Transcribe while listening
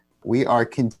We are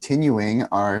continuing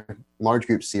our large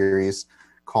group series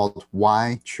called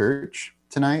Why Church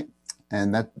tonight.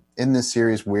 And that in this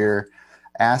series, we're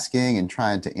asking and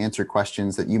trying to answer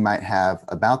questions that you might have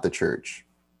about the church.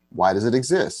 Why does it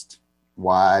exist?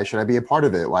 Why should I be a part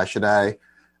of it? Why should I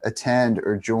attend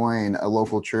or join a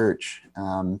local church?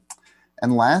 And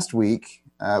last week,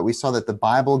 we saw that the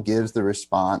Bible gives the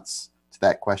response to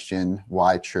that question,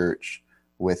 why church,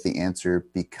 with the answer,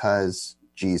 because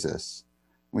Jesus.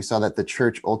 We saw that the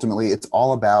church ultimately, it's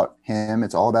all about him,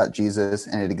 it's all about Jesus,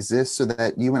 and it exists so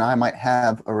that you and I might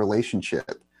have a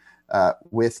relationship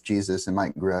with Jesus and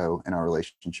might grow in our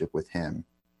relationship with him.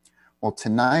 Well,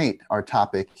 tonight, our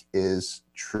topic is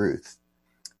truth.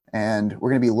 And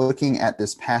we're going to be looking at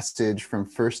this passage from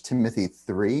 1 Timothy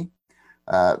 3,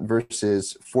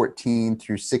 verses 14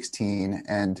 through 16,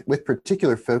 and with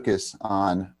particular focus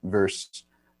on verse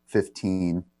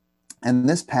 15. And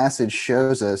this passage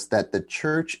shows us that the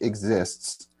church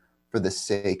exists for the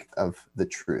sake of the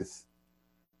truth.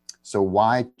 So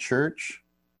why church?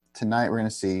 Tonight we're going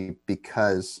to see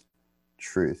because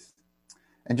truth.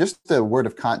 And just a word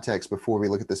of context before we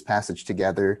look at this passage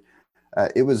together.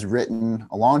 It was written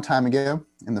a long time ago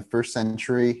in the first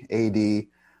century AD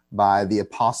by the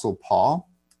Apostle Paul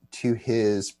to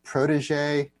his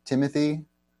protege, Timothy,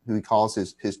 who he calls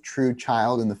his true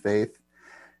child in the faith.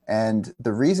 And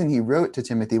the reason he wrote to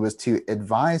Timothy was to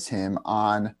advise him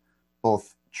on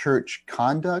both church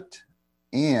conduct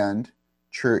and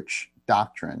church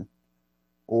doctrine,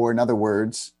 or in other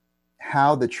words,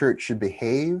 how the church should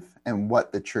behave and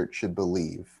what the church should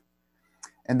believe.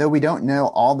 And though we don't know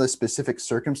all the specific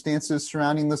circumstances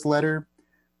surrounding this letter,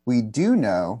 we do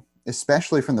know,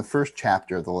 especially from the first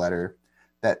chapter of the letter,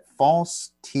 that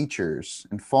false teachers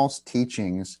and false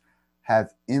teachings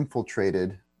have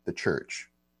infiltrated the church.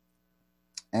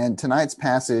 And tonight's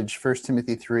passage, 1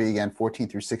 Timothy 3, again, 14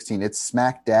 through 16, it's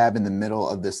smack dab in the middle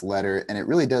of this letter, and it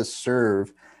really does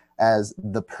serve as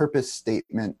the purpose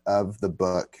statement of the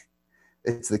book.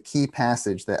 It's the key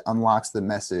passage that unlocks the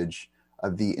message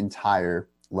of the entire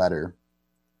letter.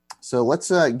 So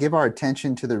let's give our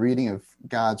attention to the reading of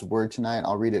God's word tonight.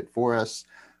 I'll read it for us.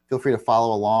 Feel free to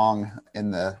follow along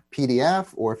in the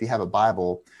PDF, or if you have a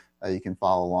Bible, you can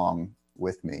follow along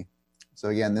with me. So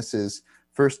again, this is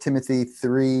 1 Timothy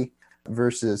 3,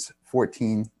 verses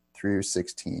 14 through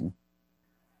 16.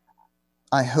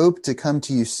 I hope to come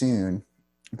to you soon,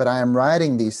 but I am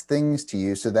writing these things to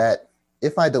you so that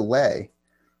if I delay,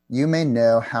 you may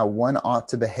know how one ought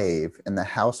to behave in the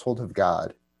household of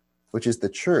God, which is the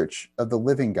church of the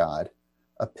living God,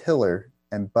 a pillar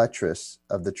and buttress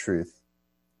of the truth.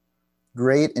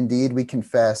 Great indeed, we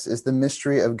confess, is the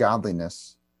mystery of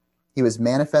godliness. He was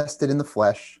manifested in the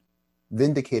flesh,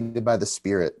 vindicated by the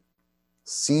Spirit,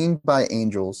 seen by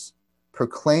angels,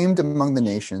 proclaimed among the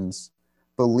nations,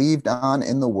 believed on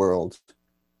in the world,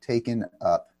 taken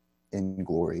up in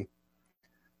glory.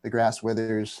 The grass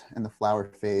withers and the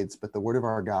flower fades, but the word of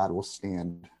our God will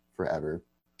stand forever.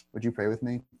 Would you pray with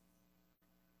me?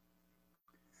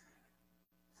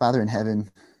 Father in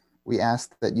heaven, we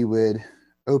ask that you would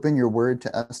open your word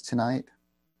to us tonight,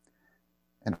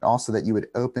 and also that you would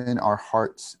open our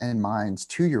hearts and minds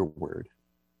to your word.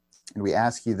 And we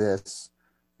ask you this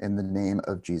in the name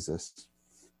of Jesus.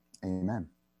 Amen.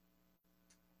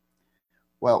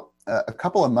 Well, a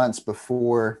couple of months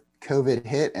before COVID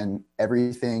hit and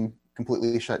everything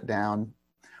completely shut down,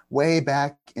 way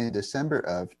back in December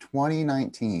of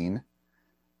 2019,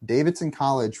 Davidson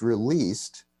College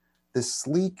released this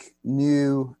sleek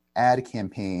new ad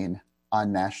campaign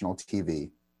on national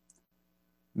TV.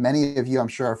 Many of you, I'm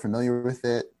sure, are familiar with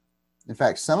it. In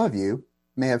fact, some of you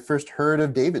may have first heard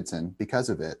of Davidson because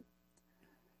of it.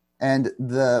 And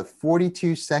the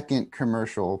 42-second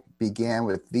commercial began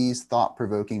with these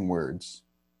thought-provoking words.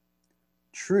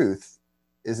 Truth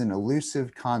is an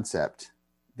elusive concept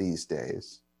these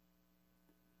days.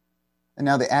 And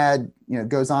now the ad,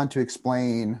 goes on to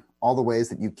explain all the ways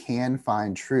that you can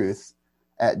find truth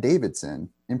at Davidson.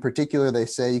 In particular, they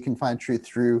say you can find truth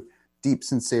through deep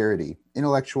sincerity,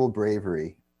 intellectual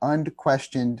bravery,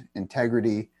 unquestioned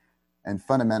integrity, and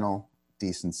fundamental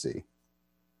decency.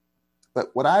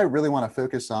 But what I really want to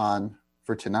focus on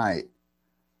for tonight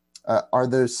are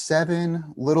those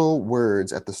 7 little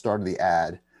words at the start of the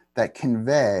ad that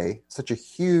convey such a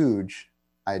huge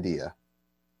idea.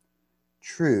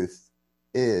 Truth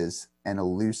is an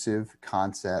elusive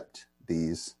concept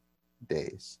these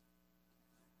days.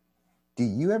 Do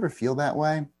you ever feel that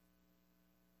way?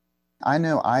 I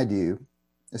know I do,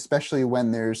 especially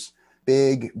when there's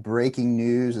big breaking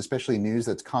news, especially news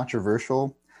that's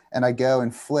controversial, and I go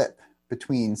and flip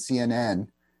between CNN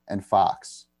and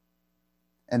Fox.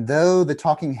 And though the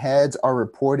talking heads are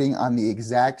reporting on the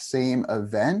exact same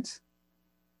event,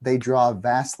 they draw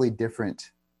vastly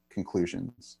different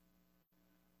conclusions.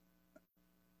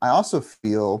 I also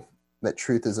feel that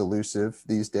truth is elusive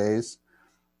these days.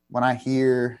 When I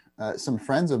hear some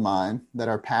friends of mine that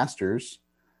are pastors,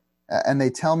 and they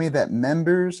tell me that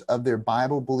members of their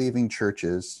Bible-believing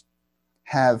churches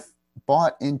have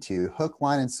bought into hook,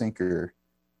 line, and sinker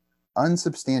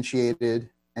unsubstantiated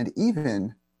and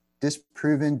even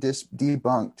disproven,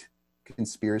 debunked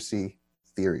conspiracy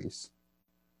theories.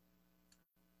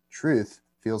 Truth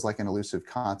feels like an elusive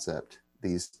concept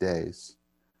these days.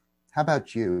 How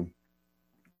about you?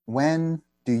 When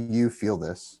do you feel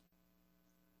this?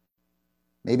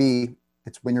 Maybe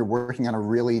it's when you're working on a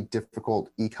really difficult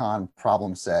econ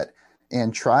problem set,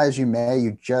 and try as you may,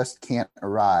 you just can't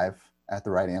arrive at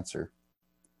the right answer.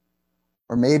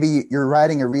 Or maybe you're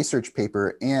writing a research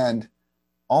paper and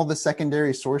all the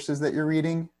secondary sources that you're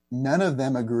reading, none of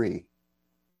them agree.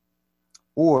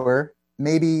 Or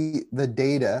maybe the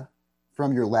data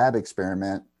from your lab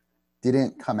experiment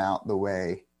didn't come out the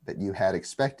way that you had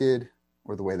expected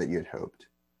or the way that you had hoped.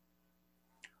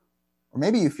 Or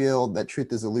maybe you feel that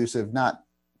truth is elusive, not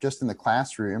just in the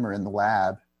classroom or in the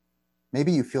lab.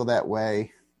 Maybe you feel that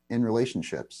way in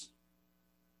relationships.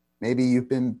 Maybe you've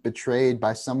been betrayed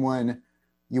by someone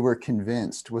you were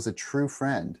convinced was a true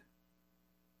friend.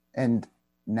 And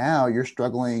now you're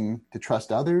struggling to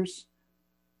trust others,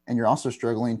 and you're also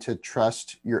struggling to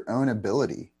trust your own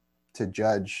ability to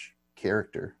judge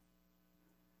character.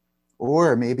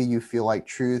 Or maybe you feel like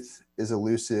truth is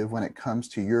elusive when it comes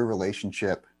to your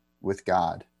relationship with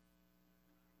God,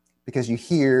 because you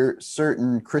hear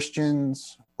certain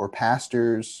Christians or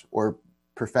pastors or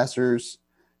professors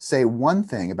say one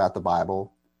thing about the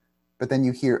Bible, but then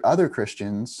you hear other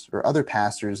Christians or other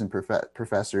pastors and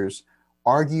professors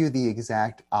argue the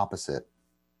exact opposite.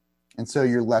 And so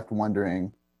you're left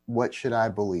wondering, what should I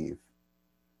believe?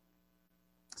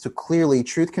 So clearly,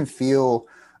 truth can feel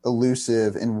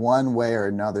elusive in one way or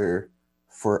another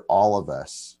for all of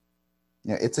us.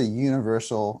 It's a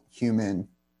universal human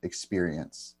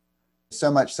experience.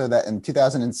 So much so that in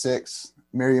 2006,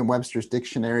 Merriam-Webster's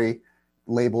dictionary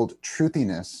labeled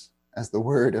truthiness as the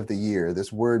word of the year,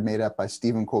 this word made up by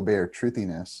Stephen Colbert,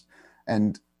 truthiness.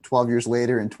 And 12 years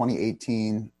later, in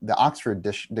 2018, the Oxford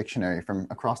Dictionary from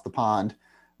across the pond,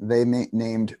 they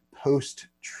named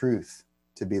post-truth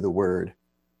to be the word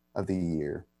of the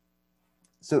year.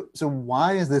 So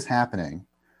why is this happening?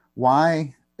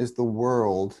 Why is the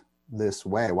world this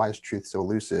way? Why is truth so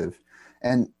elusive?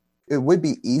 And it would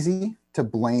be easy to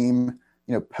blame,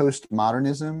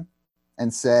 postmodernism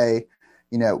and say,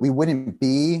 we wouldn't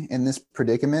be in this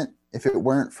predicament if it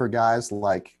weren't for guys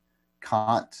like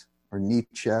Kant or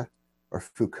Nietzsche or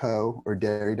Foucault or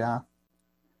Derrida.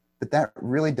 But that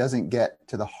really doesn't get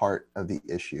to the heart of the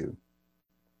issue.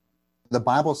 The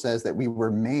Bible says that we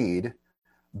were made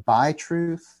by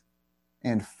truth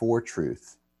and for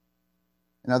truth.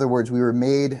 In other words, we were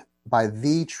made by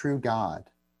the true God,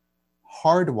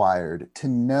 hardwired to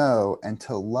know and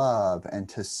to love and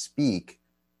to speak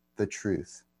the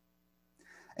truth.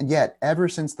 And yet, ever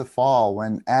since the fall,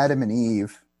 when Adam and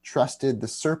Eve trusted the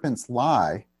serpent's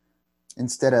lie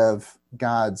instead of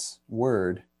God's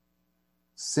word,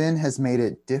 sin has made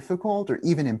it difficult or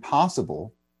even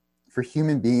impossible for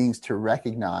human beings to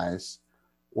recognize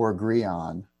or agree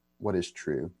on what is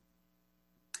true.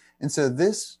 And so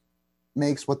this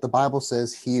makes what the Bible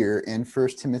says here in 1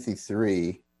 Timothy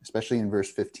 3, especially in verse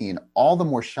 15, all the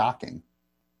more shocking.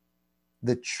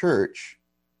 The church,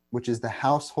 which is the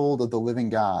household of the living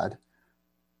God,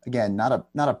 again, not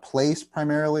a place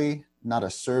primarily, not a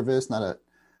service, not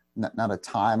a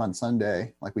time on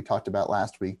Sunday like we talked about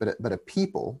last week, but a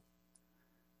people.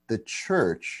 The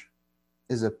church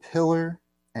is a pillar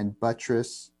and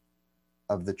buttress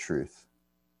of the truth.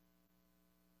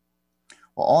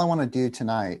 Well, all I want to do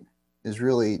tonight is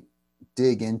really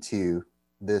dig into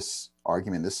this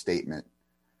argument, this statement.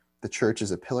 The church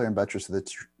is a pillar and buttress of the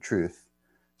truth.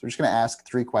 So we're just going to ask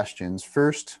three questions.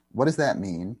 First, what does that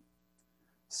mean?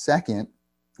 Second,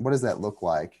 what does that look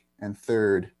like? And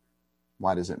third,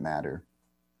 why does it matter?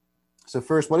 So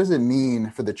first, what does it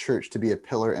mean for the church to be a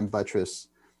pillar and buttress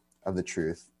of the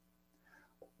truth?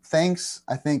 Thanks,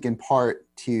 I think, in part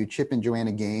to Chip and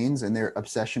Joanna Gaines and their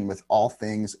obsession with all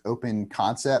things open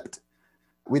concept,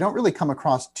 we don't really come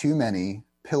across too many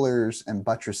pillars and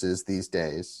buttresses these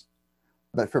days.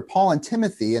 But for Paul and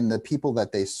Timothy and the people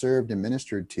that they served and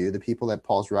ministered to, the people that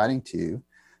Paul's writing to,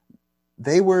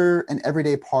 they were an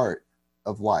everyday part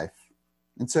of life.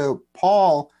 And so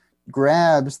Paul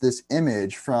grabs this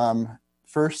image from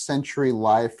first century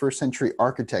life, first century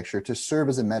architecture to serve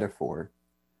as a metaphor.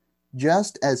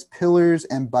 Just as pillars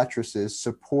and buttresses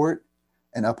support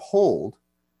and uphold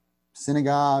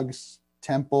synagogues,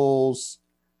 temples,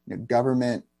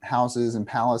 government houses and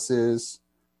palaces,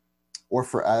 or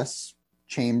for us,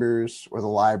 chambers or the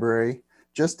library,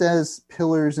 just as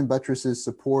pillars and buttresses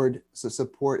support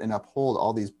and uphold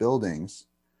all these buildings,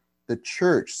 the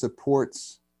church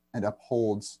supports and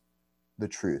upholds the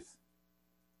truth.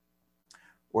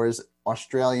 Or as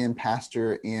Australian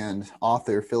pastor and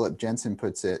author Philip Jensen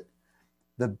puts it,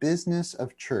 the business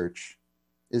of church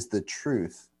is the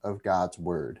truth of God's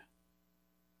word.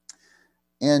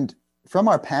 And from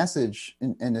our passage,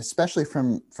 and especially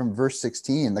from verse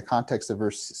 16, the context of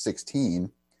verse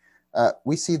 16,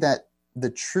 we see that the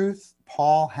truth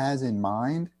Paul has in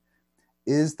mind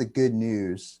is the good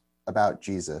news about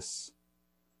Jesus.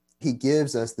 He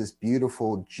gives us this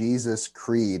beautiful Jesus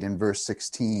creed in verse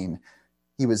 16.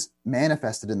 He was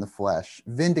manifested in the flesh,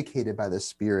 vindicated by the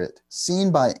Spirit,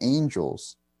 seen by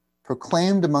angels,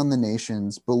 proclaimed among the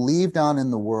nations, believed on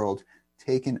in the world,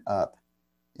 taken up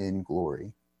in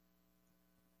glory.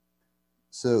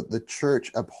 So the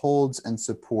church upholds and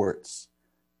supports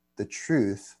the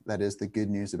truth that is the good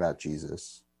news about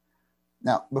Jesus.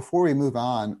 Now, before we move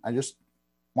on, I just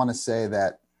want to say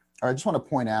that, or I just want to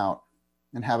point out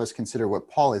and have us consider what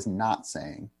Paul is not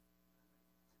saying.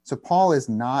 So Paul is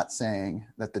not saying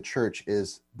that the church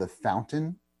is the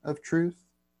fountain of truth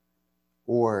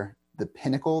or the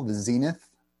pinnacle, the zenith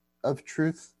of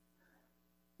truth.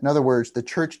 In other words, the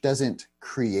church doesn't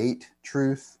create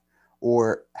truth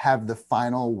or have the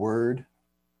final word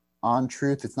on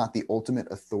truth. It's not the ultimate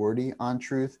authority on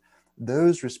truth.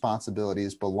 Those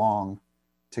responsibilities belong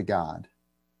to God.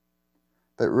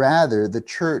 But rather, the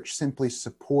church simply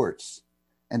supports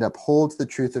and upholds the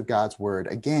truth of God's word,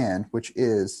 again, which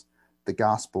is the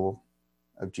gospel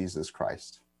of Jesus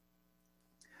Christ.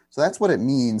 So that's what it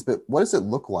means, but what does it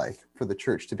look like for the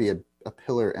church to be a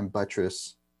pillar and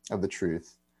buttress of the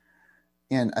truth?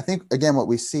 And I think, again, what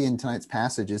we see in tonight's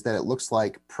passage is that it looks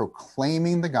like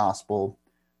proclaiming the gospel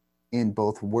in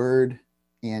both word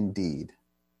and deed.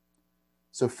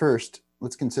 So first,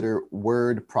 let's consider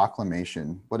word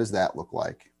proclamation. What does that look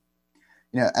like?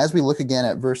 As we look again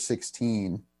at verse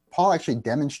 16, Paul actually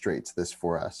demonstrates this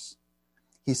for us.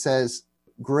 He says,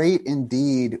 "Great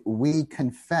indeed, we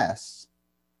confess,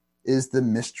 is the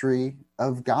mystery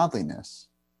of godliness."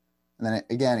 And then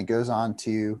again, he goes on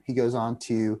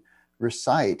to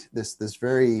recite this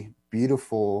very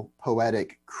beautiful,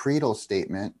 poetic, creedal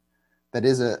statement that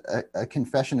is a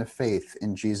confession of faith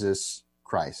in Jesus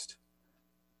Christ.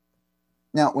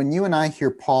 Now, when you and I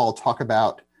hear Paul talk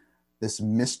about this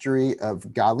mystery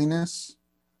of godliness,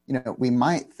 we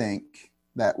might think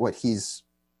that what he's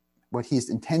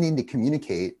intending to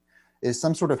communicate is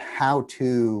some sort of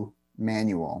how-to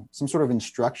manual, some sort of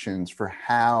instructions for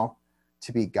how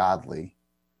to be godly.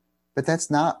 But that's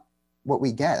not what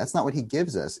we get. That's not what he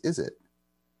gives us, is it?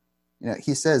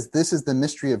 He says, this is the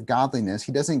mystery of godliness.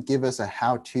 He doesn't give us a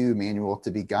how-to manual to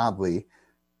be godly.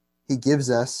 He gives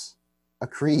us a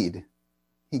creed.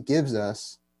 He gives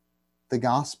us the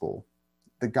gospel.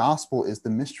 The gospel is the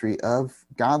mystery of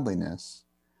godliness.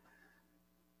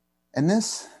 And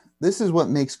this is what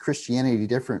makes Christianity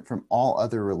different from all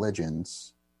other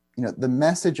religions. The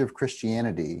message of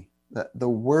Christianity, the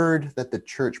word that the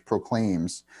church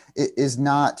proclaims, it is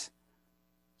not,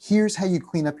 here's how you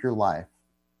clean up your life,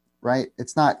 right?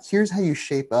 It's not, here's how you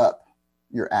shape up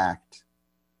your act.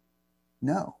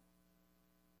 No.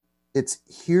 It's,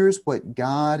 here's what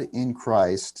God in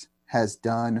Christ has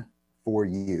done for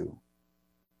you.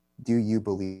 Do you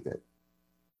believe it?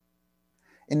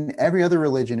 In every other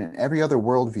religion, in every other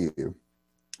worldview,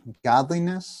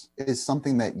 godliness is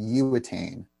something that you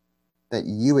attain, that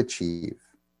you achieve,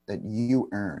 that you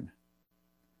earn.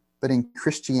 But in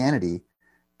Christianity,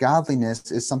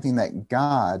 godliness is something that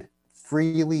God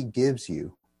freely gives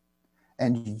you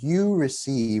and you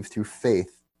receive through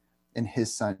faith in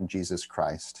his son, Jesus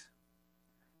Christ.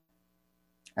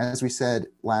 As we said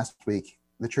last week,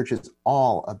 the church is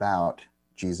all about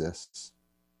Jesus.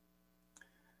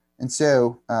 And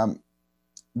so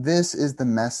this is the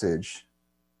message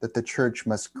that the church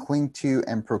must cling to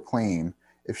and proclaim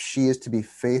if she is to be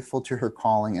faithful to her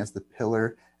calling as the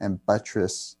pillar and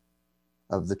buttress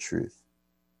of the truth.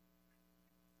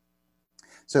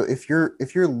 So if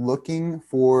you're looking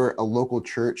for a local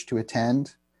church to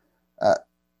attend,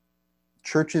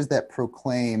 churches that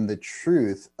proclaim the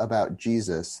truth about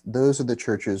Jesus, those are the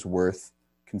churches worth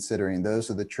considering. Those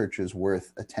are the churches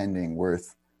worth attending,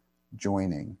 worth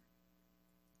joining.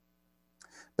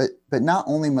 But not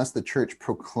only must the church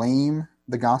proclaim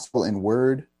the gospel in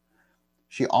word,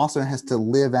 she also has to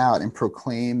live out and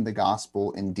proclaim the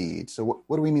gospel in deed. So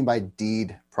what do we mean by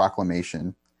deed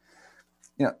proclamation?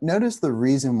 Notice the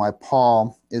reason why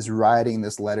Paul is writing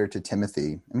this letter to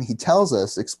Timothy. I mean, he tells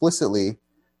us explicitly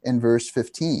in verse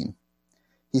 15.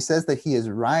 He says that he is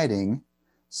writing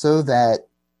so that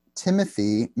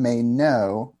Timothy may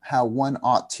know how one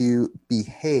ought to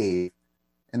behave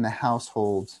in the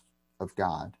household of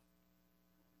God.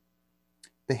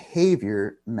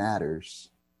 Behavior matters.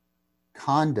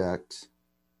 Conduct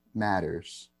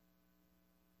matters.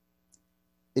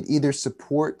 It either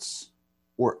supports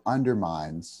or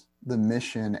undermines the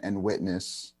mission and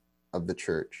witness of the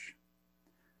church.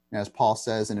 As Paul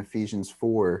says in Ephesians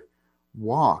 4,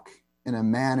 walk in a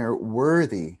manner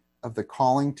worthy of the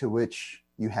calling to which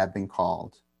you have been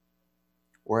called.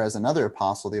 Or as another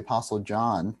apostle, the apostle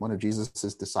John, one of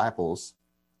Jesus' disciples,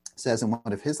 says in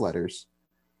one of his letters,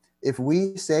 if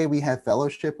we say we have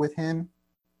fellowship with him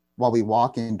while we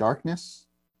walk in darkness,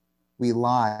 we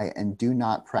lie and do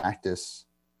not practice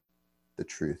the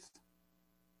truth.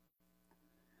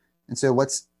 And so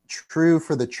what's true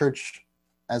for the church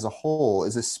as a whole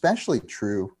is especially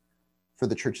true for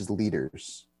the church's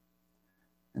leaders.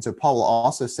 And so Paul will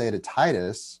also say to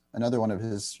Titus, another one of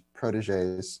his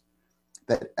proteges,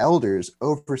 that elders,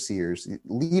 overseers,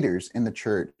 leaders in the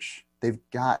church, they've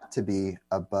got to be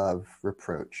above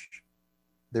reproach.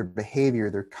 Their behavior,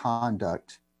 their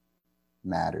conduct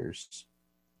matters.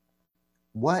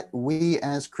 What we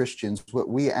as Christians, what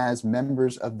we as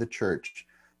members of the church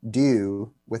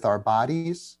do with our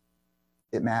bodies,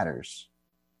 it matters.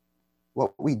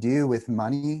 What we do with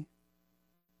money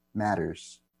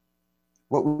matters.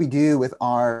 What we do with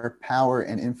our power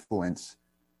and influence,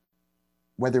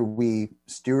 whether we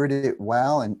steward it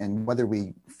well and whether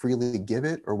we freely give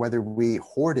it or whether we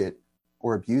hoard it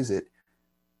or abuse it,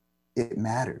 it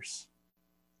matters.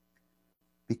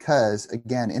 Because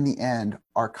again, in the end,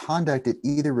 our conduct, it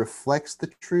either reflects the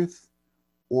truth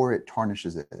or it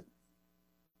tarnishes it.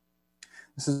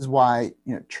 This is why,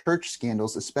 church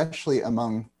scandals, especially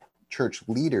among church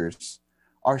leaders,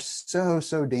 are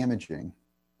so damaging.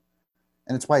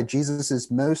 And it's why Jesus's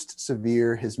most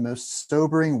severe, his most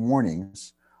sobering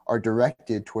warnings are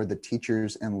directed toward the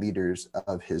teachers and leaders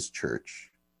of his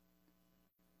church.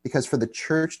 Because for the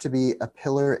church to be a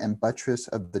pillar and buttress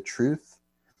of the truth,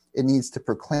 it needs to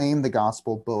proclaim the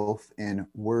gospel both in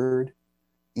word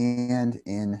and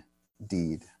in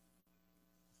deed.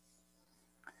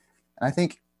 And I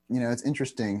think, it's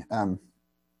interesting.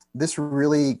 This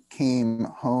really came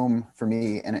home for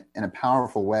me in a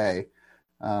powerful way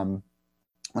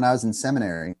when I was in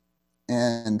seminary.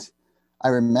 And I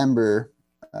remember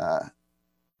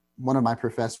one of my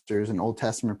professors, an Old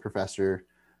Testament professor,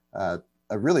 a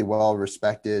really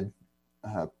well-respected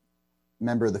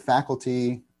member of the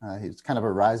faculty. He's kind of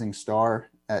a rising star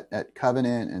at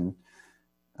Covenant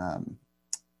and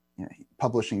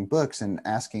publishing books and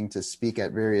asking to speak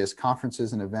at various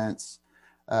conferences and events.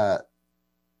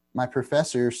 My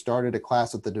professor started a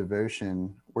class with the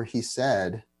devotion where he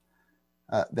said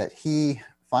that he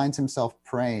finds himself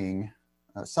praying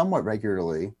somewhat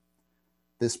regularly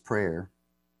this prayer.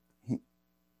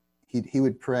 He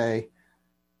would pray,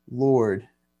 Lord,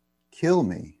 kill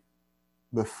me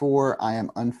before I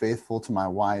am unfaithful to my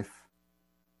wife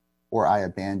or I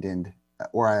abandon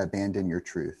your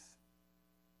truth.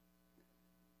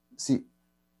 See,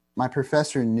 my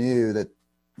professor knew that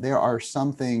there are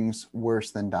some things worse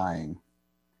than dying.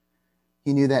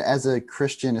 He knew that as a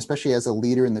Christian, especially as a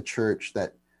leader in the church,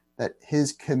 that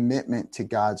his commitment to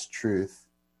God's truth,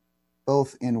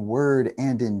 both in word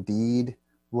and in deed,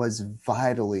 was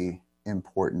vitally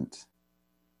important.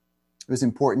 It was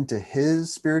important to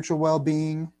his spiritual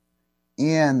well-being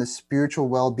and the spiritual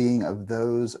well-being of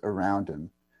those around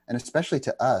him, and especially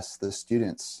to us, the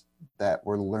students that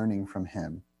were learning from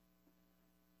him.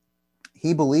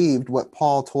 He believed what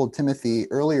Paul told Timothy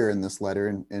earlier in this letter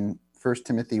in 1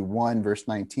 Timothy 1, verse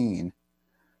 19.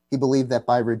 He believed that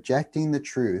by rejecting the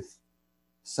truth,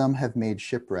 some have made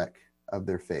shipwreck of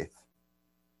their faith.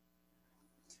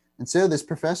 And so this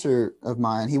professor of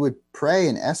mine, he would pray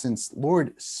in essence,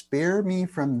 Lord, spare me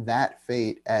from that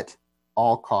fate at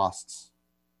all costs.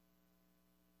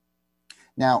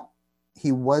 Now,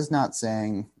 he was not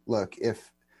saying, look, if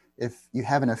you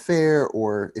have an affair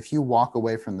or if you walk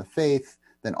away from the faith,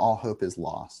 then all hope is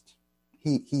lost.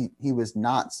 He was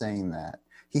not saying that.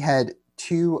 He had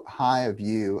too high a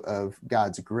view of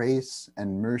God's grace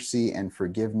and mercy and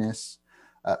forgiveness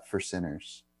for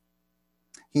sinners.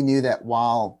 He knew that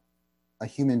while a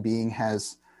human being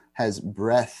has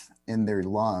breath in their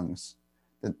lungs,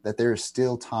 that there is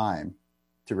still time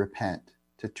to repent,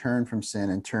 to turn from sin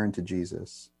and turn to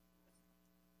Jesus.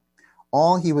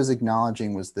 All he was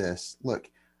acknowledging was this: look,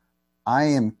 I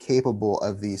am capable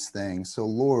of these things. So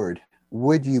Lord,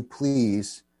 would you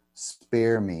please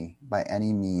spare me by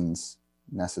any means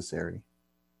necessary?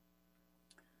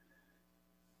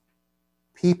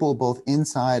 People both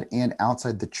inside and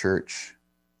outside the church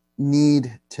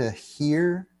need to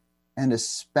hear and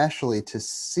especially to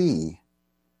see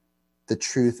the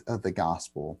truth of the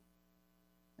gospel.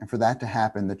 And for that to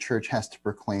happen, the church has to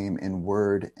proclaim in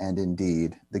word and in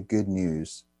deed the good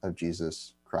news of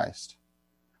Jesus Christ.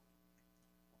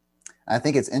 I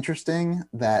think it's interesting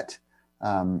that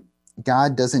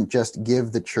God doesn't just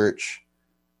give the church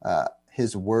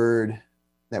his word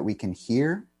that we can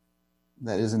hear,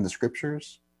 that is in the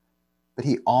scriptures, but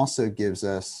he also gives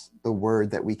us the word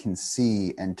that we can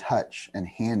see and touch and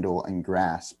handle and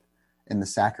grasp in the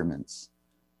sacraments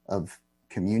of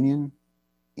communion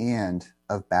and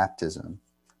of baptism.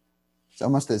 It's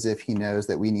almost as if he knows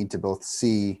that we need to both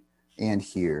see and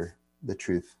hear the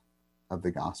truth of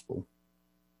the gospel.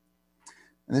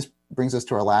 And this brings us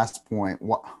to our last point.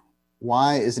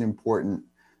 Why is it important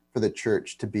for the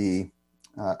church to be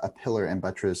a pillar and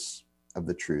buttress of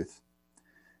the truth?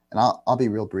 And I'll be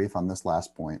real brief on this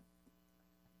last point.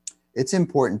 It's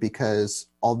important because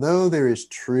although there is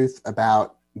truth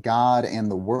about God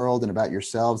and the world and about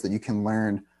yourselves that you can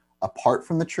learn apart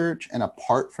from the church and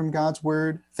apart from God's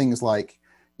word, things like,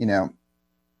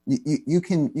 you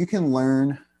can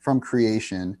learn from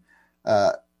creation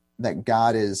that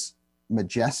God is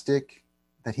majestic,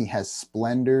 that he has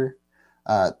splendor,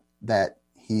 that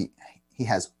he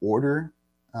has order,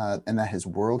 and that his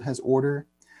world has order.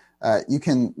 You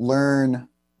can learn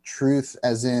truth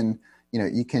as in,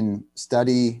 you can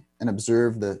study and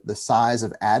observe the size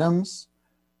of atoms,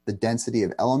 the density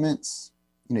of elements.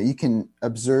 You can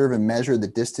observe and measure the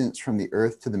distance from the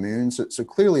earth to the moon. So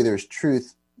clearly there's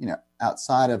truth,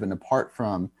 outside of and apart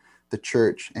from the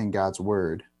church and God's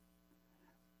word.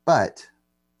 But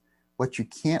what you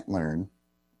can't learn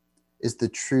is the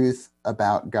truth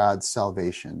about God's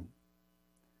salvation.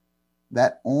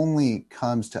 That only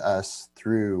comes to us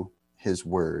through his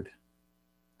word.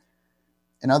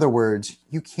 In other words,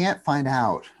 you can't find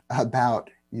out about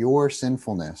your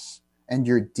sinfulness and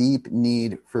your deep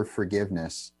need for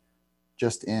forgiveness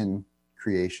just in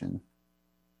creation.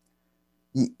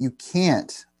 You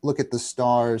can't look at the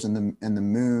stars and the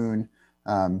moon.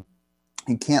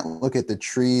 You can't look at the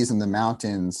trees and the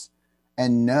mountains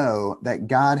and know that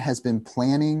God has been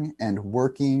planning and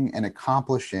working and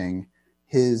accomplishing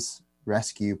his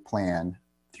rescue plan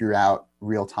throughout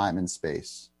real time and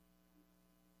space.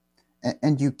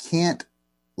 And you can't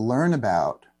learn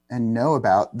about and know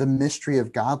about the mystery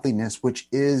of godliness, which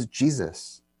is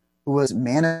Jesus, who was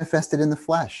manifested in the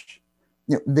flesh,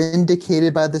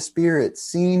 vindicated by the Spirit,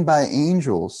 seen by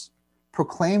angels,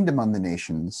 proclaimed among the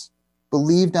nations,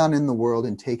 believed on in the world,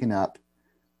 and taken up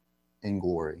in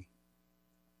glory.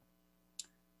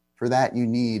 For that, you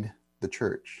need the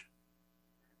church.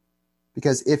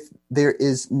 Because if there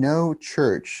is no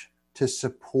church to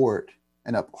support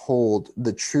and uphold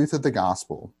the truth of the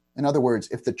gospel, in other words,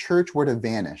 if the church were to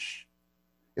vanish,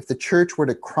 if the church were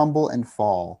to crumble and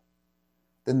fall,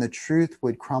 then the truth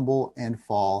would crumble and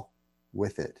fall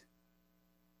with it.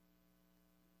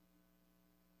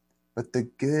 But the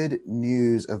good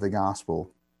news of the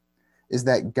gospel is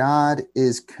that God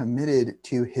is committed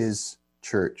to his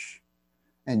church,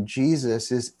 and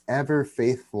Jesus is ever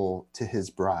faithful to his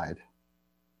bride.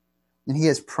 And he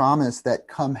has promised that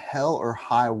come hell or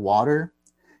high water,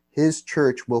 his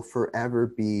church will forever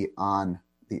be on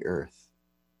the earth.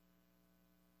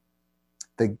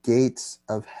 The gates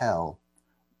of hell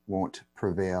won't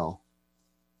prevail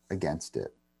against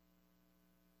it.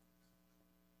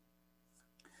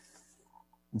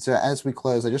 And so as we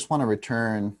close, I just want to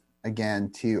return again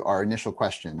to our initial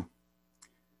question.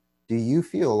 Do you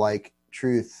feel like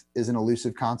truth is an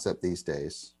elusive concept these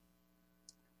days?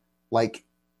 Like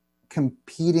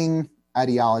competing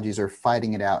ideologies are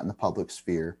fighting it out in the public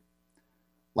sphere?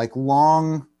 Like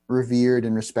long revered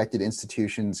and respected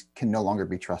institutions can no longer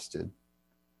be trusted?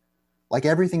 Like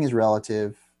everything is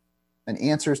relative and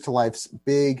answers to life's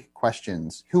big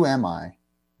questions. Who am I?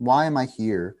 Why am I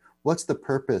here? What's the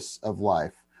purpose of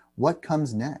life? What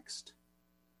comes next?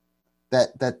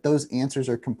 That those answers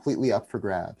are completely up for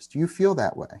grabs. Do you feel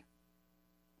that way?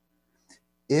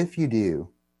 If you do,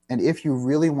 and if you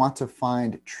really want to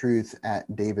find truth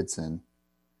at Davidson,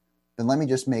 then let me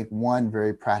just make one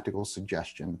very practical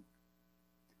suggestion.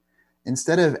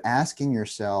 Instead of asking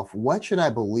yourself, what should I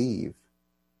believe?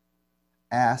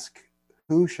 Ask,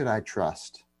 who should I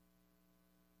trust?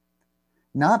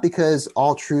 not because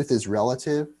all truth is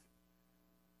relative,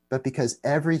 but because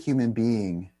every human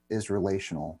being is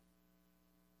relational,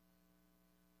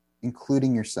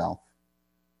 including yourself.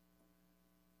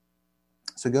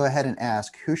 So go ahead and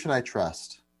ask, who should I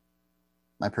trust?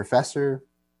 My professor,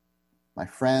 my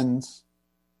friends,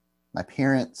 my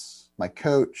parents, my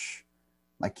coach,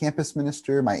 my campus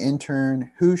minister, my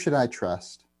intern, who should I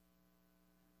trust?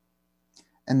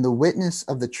 And the witness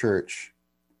of the church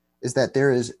is that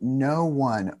there is no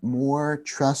one more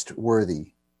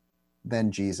trustworthy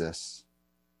than Jesus.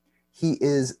 He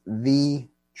is the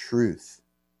truth.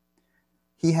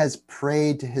 He has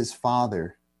prayed to his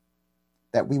Father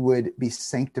that we would be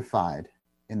sanctified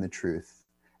in the truth.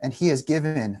 And he has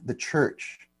given the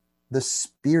church the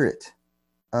Spirit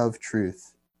of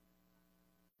truth.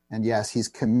 And yes, he's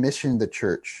commissioned the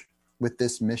church with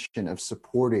this mission of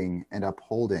supporting and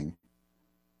upholding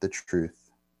the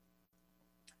truth.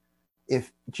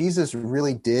 If Jesus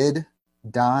really did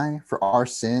die for our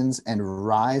sins and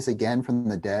rise again from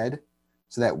the dead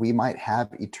so that we might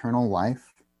have eternal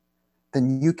life,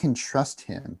 then you can trust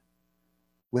him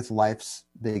with life's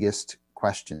biggest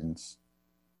questions.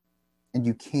 And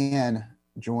you can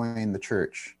join the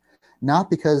church, not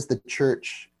because the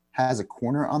church has a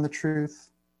corner on the truth,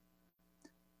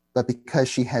 but because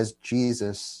she has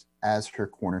Jesus as her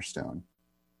cornerstone.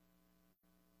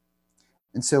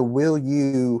 And so will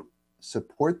you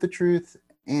support the truth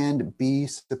and be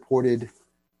supported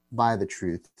by the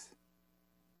truth?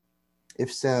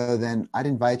 If so, then I'd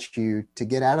invite you to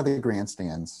get out of the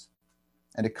grandstands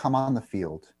and to come on the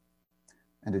field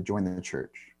and to join the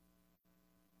church.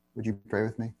 Would you pray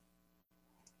with me?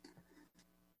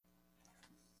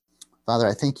 Father,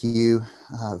 I thank you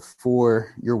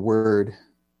for your word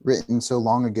written so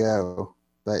long ago,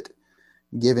 but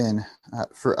given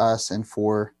for us and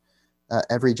for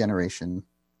every generation,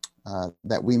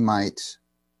 that we might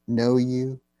know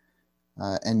you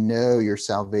and know your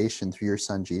salvation through your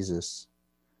Son, Jesus.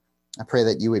 I pray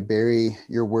that you would bury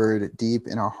your word deep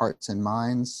in our hearts and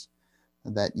minds,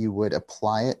 that you would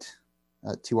apply it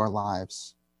to our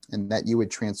lives, and that you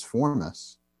would transform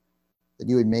us, that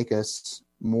you would make us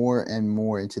more and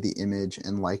more into the image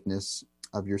and likeness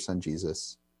of your Son,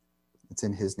 Jesus. It's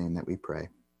in his name that we pray.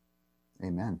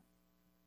 Amen.